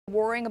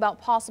Worrying about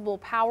possible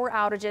power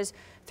outages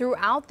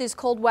throughout this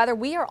cold weather.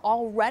 We are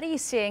already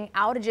seeing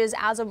outages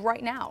as of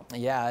right now.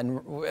 Yeah,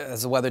 and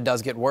as the weather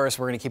does get worse,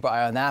 we're going to keep an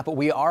eye on that. But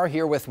we are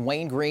here with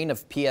Greene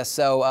of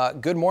PSO.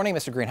 Good morning,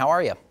 Mr. Greene. How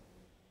are you?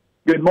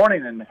 Good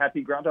morning and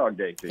happy Groundhog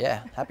Day to you.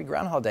 Yeah, happy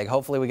Groundhog Day.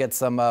 Hopefully we get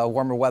some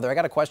warmer weather. I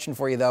got a question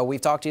for you, though.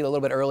 We've talked to you a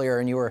little bit earlier,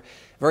 and you were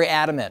very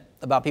adamant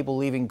about people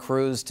leaving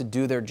crews to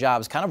do their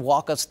jobs. Kind of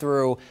walk us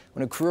through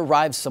when a crew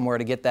arrives somewhere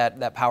to get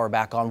that power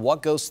back on.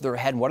 What goes through their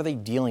head, and what are they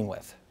dealing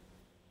with?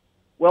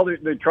 Well,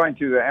 they're trying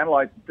to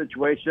analyze the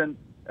situation,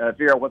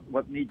 figure out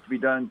what needs to be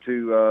done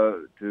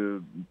to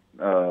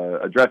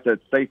address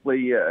it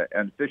safely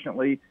and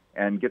efficiently,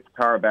 and get the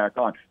power back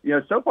on. You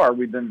know, so far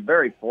we've been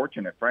very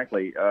fortunate.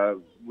 Frankly,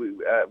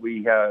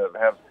 we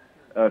have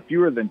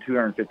fewer than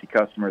 250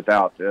 customers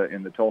out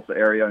in the Tulsa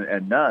area,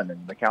 and none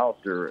in the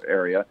McAllister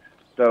area.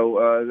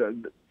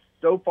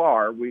 So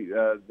far,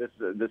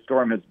 this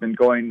storm has been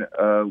going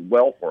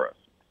well for us.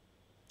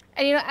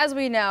 And, as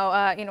we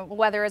know,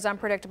 weather is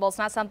unpredictable. It's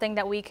not something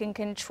that we can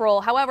control.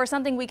 However,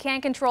 something we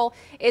can control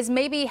is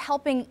maybe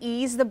helping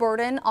ease the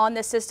burden on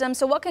the system.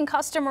 So what can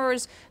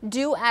customers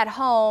do at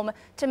home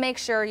to make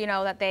sure,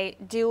 that they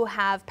do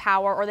have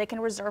power or they can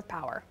reserve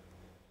power?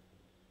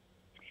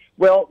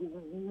 Well,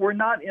 we're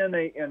not in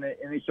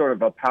any sort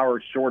of a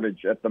power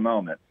shortage at the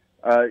moment.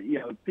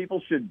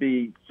 People should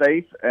be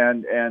safe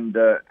and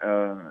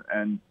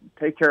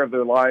take care of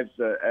their lives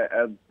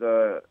as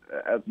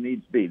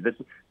needs be. This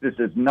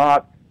is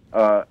not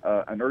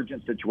an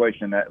urgent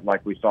situation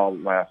like we saw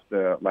last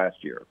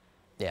year.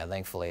 Yeah,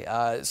 thankfully.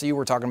 So you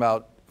were talking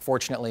about,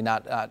 fortunately,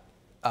 not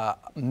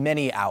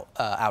many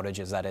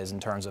outages, that is,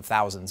 in terms of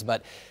thousands.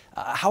 But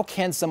how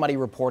can somebody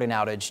report an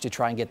outage to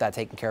try and get that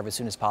taken care of as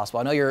soon as possible?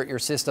 I know your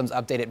systems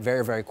update it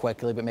very, very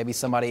quickly, but maybe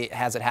somebody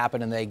has it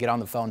happen and they get on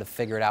the phone to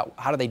figure it out.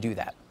 How do they do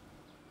that?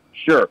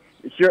 Sure.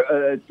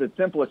 It's as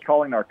simple as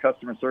calling our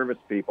customer service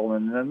people,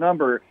 and the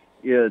number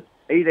is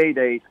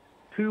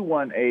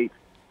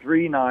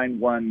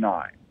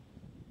 888-218-3919.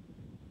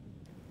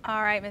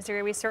 All right, Mr.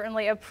 Greene, we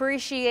certainly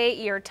appreciate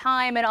your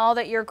time and all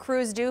that your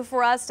crews do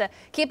for us to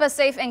keep us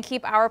safe and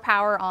keep our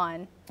power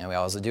on. And we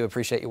also do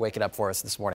appreciate you waking up for us this morning.